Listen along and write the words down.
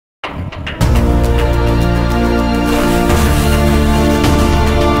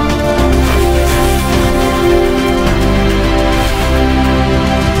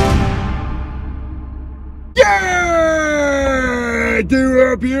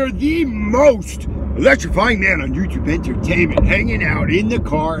Duhop here, the most electrifying man on YouTube Entertainment, hanging out in the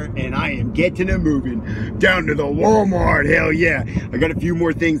car, and I am getting it moving down to the Walmart. Hell yeah. I got a few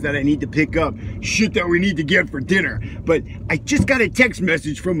more things that I need to pick up, shit that we need to get for dinner. But I just got a text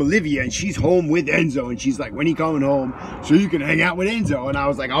message from Olivia, and she's home with Enzo, and she's like, when are you coming home so you can hang out with Enzo? And I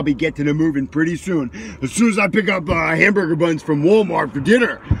was like, I'll be getting it moving pretty soon as I pick up hamburger buns from Walmart for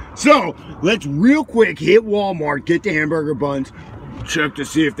dinner. So let's real quick hit Walmart, get the hamburger buns, check to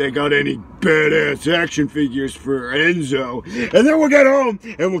see if they got any badass action figures for Enzo, and then we'll get home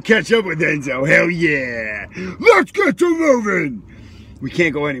and we'll catch up with Enzo. Hell yeah. Let's get to moving. We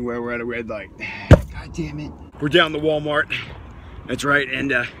can't go anywhere, we're at a red light. God damn it. We're down the Walmart. That's right.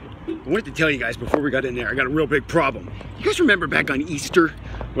 And I wanted to tell you guys before we got in there, I got a real big problem. You guys remember back on Easter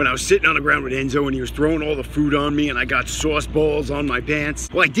when I was sitting on the ground with Enzo and he was throwing all the food on me and I got sauce balls on my pants?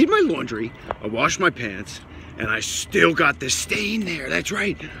 Well, I did my laundry, I washed my pants, and I still got the stain there. That's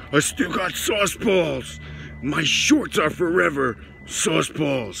right, I still got sauce balls. My shorts are forever sauce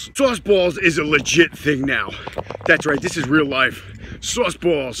balls. Sauce balls is a legit thing now. That's right, this is real life. Sauce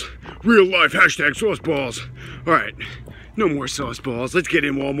balls, real life, hashtag sauce balls. All right, no more sauce balls. Let's get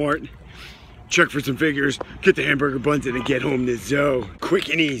in Walmart, check for some figures, get the hamburger buns, and then get home to Zoe. Quick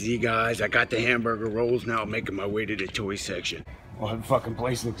and easy, guys. I got the hamburger rolls now, making my way to the toy section. Well, the fucking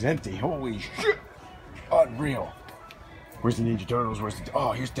place looks empty. Holy shit. Unreal. Where's the Ninja Turtles? Where's the...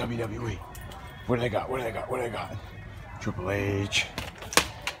 Oh, here's WWE. What do they got? What do they got? What do they got? Triple H.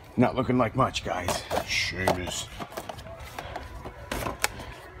 Not looking like much, guys. Sheamus.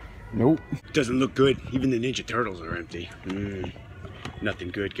 Nope. Doesn't look good. Even the Ninja Turtles are empty. Nothing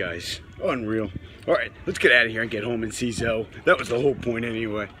good, guys. Unreal. Alright, let's get out of here and get home and see Zoe. That was the whole point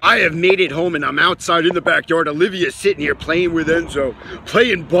anyway. I have made it home and I'm outside in the backyard. Olivia's sitting here playing with Enzo.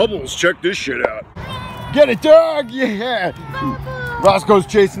 Playing bubbles. Check this shit out. Get it, dog! Yeah! Bubbles. Roscoe's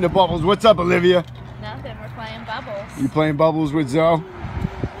chasing the bubbles. What's up, Olivia? Nothing. We're playing bubbles. You playing bubbles with Zoe?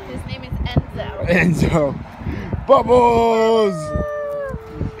 His name is Enzo. Enzo. Bubbles!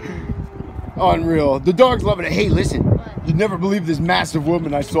 Unreal. The dog's loving it. Hey, listen. What? You'd never believe this massive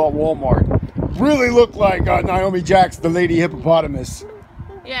woman I saw at Walmart. Really looked like Naomi Jax, the lady hippopotamus.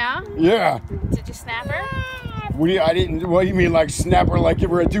 Yeah? Yeah. Did you snap her? What do you mean, like snap her like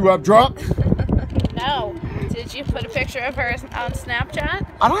give her a Duhop drop? No. Did you put a picture of her on Snapchat?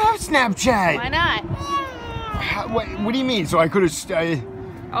 I don't have Snapchat. Why not? What do you mean? So I could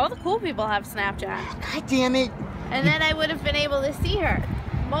have... All the cool people have Snapchat. God damn it. And then I would have been able to see her.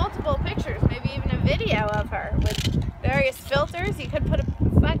 Multiple pictures, maybe even a video of her with various filters. You could put a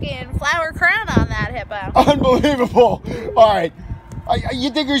fucking flower crown on that hippo. Unbelievable. All right.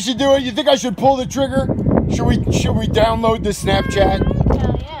 You think we should do it? You think I should pull the trigger? Should we download the Snapchat?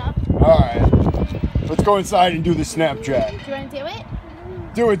 Hell yeah. All right. Let's go inside and do the Snapchat. Do you want to do it?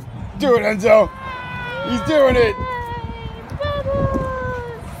 Do it. Do it, Enzo. He's doing it.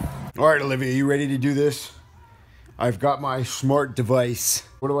 All right, Olivia, you ready to do this? I've got my smart device.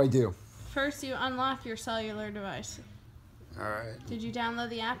 What do I do? First, you unlock your cellular device. All right. Did you download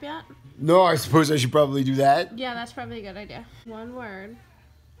the app yet? No, I suppose I should probably do that. Yeah, that's probably a good idea. One word.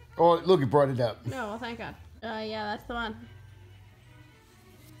 Oh, look, it brought it up. No, well, thank God. Yeah, that's the one.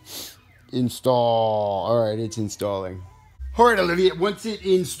 Install. All right, it's installing. All right, Olivia, once it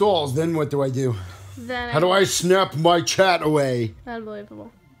installs, then what do I do? Then how do I snap my chat away? Unbelievable.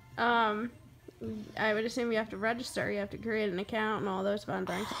 I would assume you have to register. You have to create an account and all those fun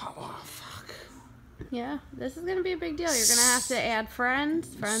things. Oh, fuck. Yeah, this is going to be a big deal. You're going to have to add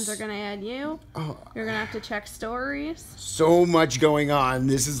friends. Friends are going to add you. Oh. You're going to have to check stories. So much going on.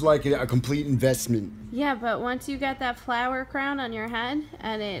 This is like a complete investment. Yeah, but once you get that flower crown on your head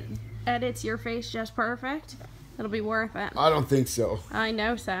and it edits your face just perfect, it'll be worth it. I don't think so. I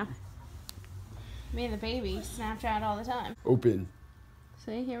know so. Me and the baby Snapchat all the time. Open.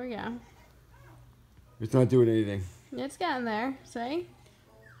 See, here we go. It's not doing anything. It's getting there. See?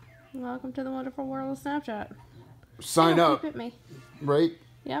 Welcome to the wonderful world of Snapchat. Sign up. Keep it me. Right?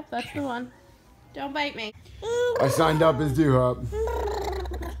 Yep, that's the one. Don't bite me. I signed up as Duhop.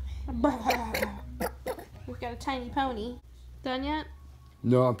 We've got a tiny pony. Done yet?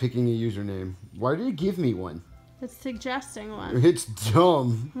 No, I'm picking a username. Why did it give me one? It's suggesting one. It's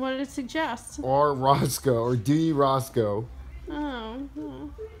dumb. What did it suggest? Or Roscoe, or D. Roscoe.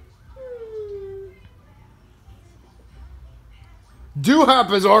 Oh. Duhop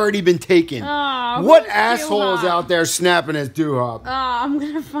has already been taken. Oh, what asshole is out there snapping as Duhop? Oh, I'm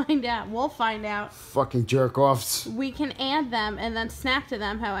gonna find out. We'll find out. Fucking jerk-offs. We can add them and then snap to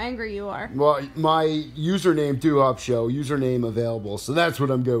them how angry you are. Well, my username, Duhop Show. Username available. So that's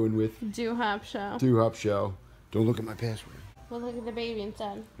what I'm going with. Duhop Show. Duhop Show. Don't look at my password. We'll look at the baby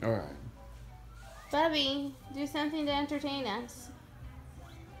instead. Alright. Bubby, do something to entertain us.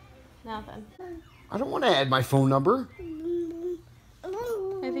 Nothing. I don't want to add my phone number.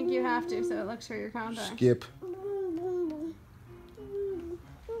 I think you have to, so it looks for your contacts. Skip.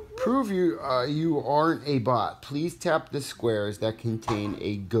 Prove you aren't a bot. Please tap the squares that contain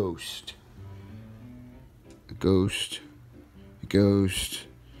a ghost. A ghost. A ghost.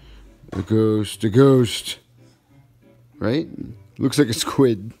 A ghost. A ghost. Right? Looks like a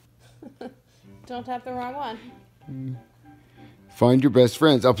squid. Don't tap the wrong one. Find your best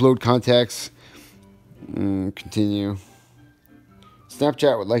friends. Upload contacts. Continue.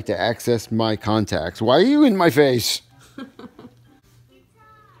 Snapchat would like to access my contacts. Why are you in my face?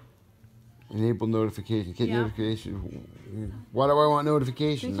 Enable notification. Get notification. Why do I want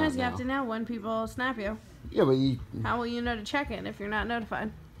notification? Because you have to know when people snap you. Yeah, but how will you know to check it if you're not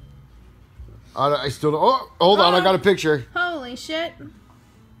notified? I still don't. Oh, hold on. I got a picture. Holy shit.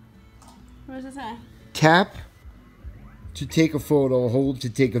 What does it say? Tap to take a photo. Hold to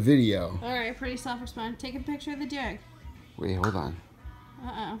take a video. Alright, pretty self-explanatory. Take a picture of the jig. Wait, hold on.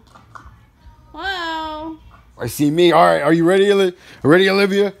 Uh-oh. Whoa. I see me. All right, are you ready, ready,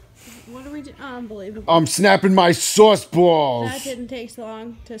 Olivia? What are we doing? Unbelievable. I'm snapping my sauce balls. That didn't take so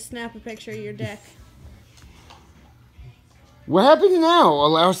long to snap a picture of your dick. What happened now?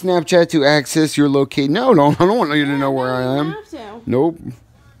 Allow Snapchat to access your location. No, I don't want you to know where I am. Have to. Nope.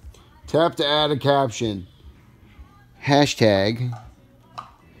 Tap to add a caption. Hashtag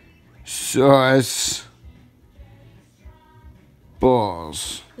sauce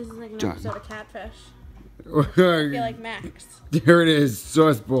balls. This is like an Done. episode of Catfish. I feel like Max. There it is,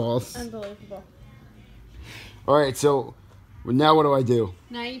 sauce balls. Unbelievable. All right, so now what do I do?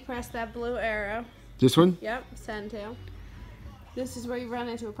 Now you press that blue arrow. This one? Yep, send to. This is where you run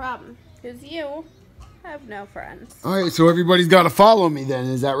into a problem. Because you have no friends. All right, so everybody's got to follow me then,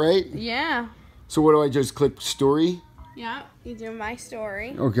 is that right? Yeah. So what do I just click story? Yeah, you do my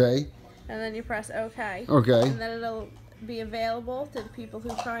story. Okay. And then you press OK. Okay. And then it'll be available to the people who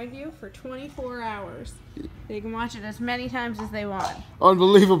find you for 24 hours. They can watch it as many times as they want.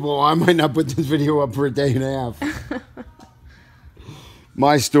 Unbelievable. I might not put this video up for a day and a half.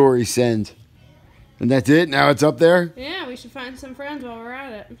 My story, send. And that's it? Now it's up there? Yeah, we should find some friends while we're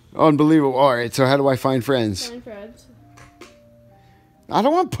at it. Unbelievable. All right, so how do I find friends? Find friends. I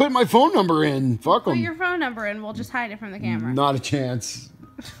don't want to put my phone number in. Fuck them. Put your phone number in. We'll just hide it from the camera. Not a chance.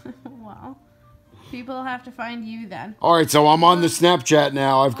 Well, people will have to find you then. All right, so I'm on the Snapchat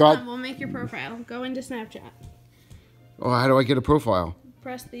now. We'll make your profile. Go into Snapchat. Oh, how do I get a profile?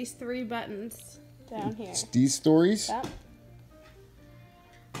 Press these 3 buttons down here. These stories? Yep.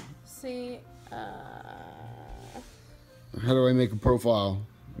 See, How do I make a profile?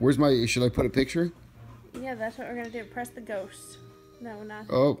 Where's my, should I put a picture? Yeah, that's what we're going to do. Press the ghost. No, not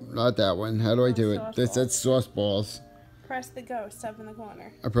that. Oh, not that one. How do I do it? That's sauce balls. Press the ghost up in the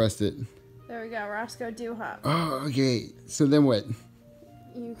corner. I pressed it. There we go. Roscoe Duhop. Oh, okay. So then what?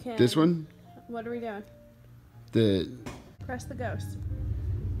 You can. This one? What are we doing? Press the ghost.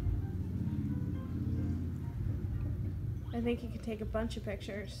 I think you could take a bunch of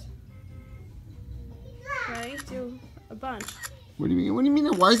pictures. Ready? Do a bunch. What do you mean? What do you mean?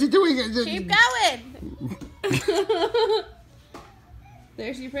 Why is it doing it? Keep going!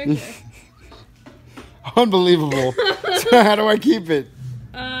 There's your picture. Unbelievable. So how do I keep it?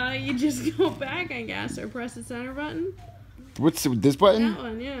 You just go back, I guess, or press the center button. What's this button? That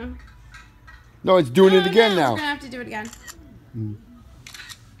one, yeah. No, it's doing it again now. We're gonna have to do it again.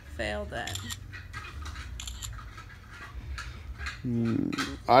 Failed it.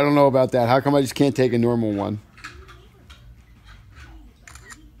 I don't know about that. How come I just can't take a normal one?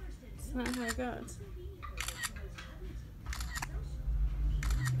 It's not how it goes.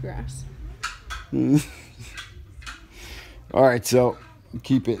 Grass. All right, so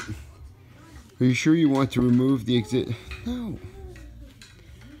keep it. Are you sure you want to remove the exit? No.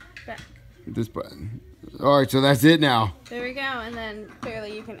 Back. This button. All right, so that's it now. There we go, and then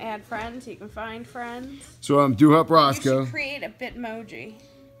clearly you can add friends. You can find friends. So I'm Duhop Roscoe. You should create a Bitmoji.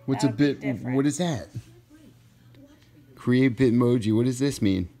 What's a bit? What is that? Create Bitmoji. What does this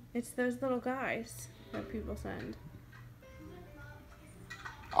mean? It's those little guys that people send.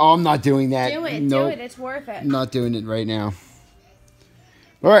 Oh, I'm not doing that. Do it. Nope. Do it. It's worth it. I'm not doing it right now.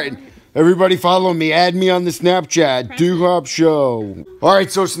 All right. Everybody follow me. Add me on the Snapchat. Duhop Show. All right,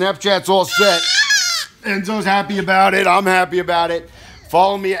 so Snapchat's all set. Enzo's happy about it. I'm happy about it.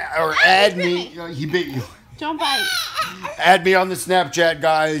 Follow me or add me. He bit you. Don't bite. Add me on the Snapchat,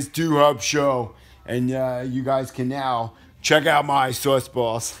 guys. Duhop Show. And you guys can now Check out my sauce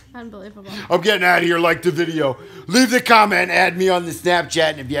balls. Unbelievable. I'm getting out of here. Like the video. Leave the comment. Add me on the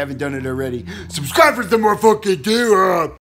Snapchat. And if you haven't done it already, subscribe for some more fucking Duhop.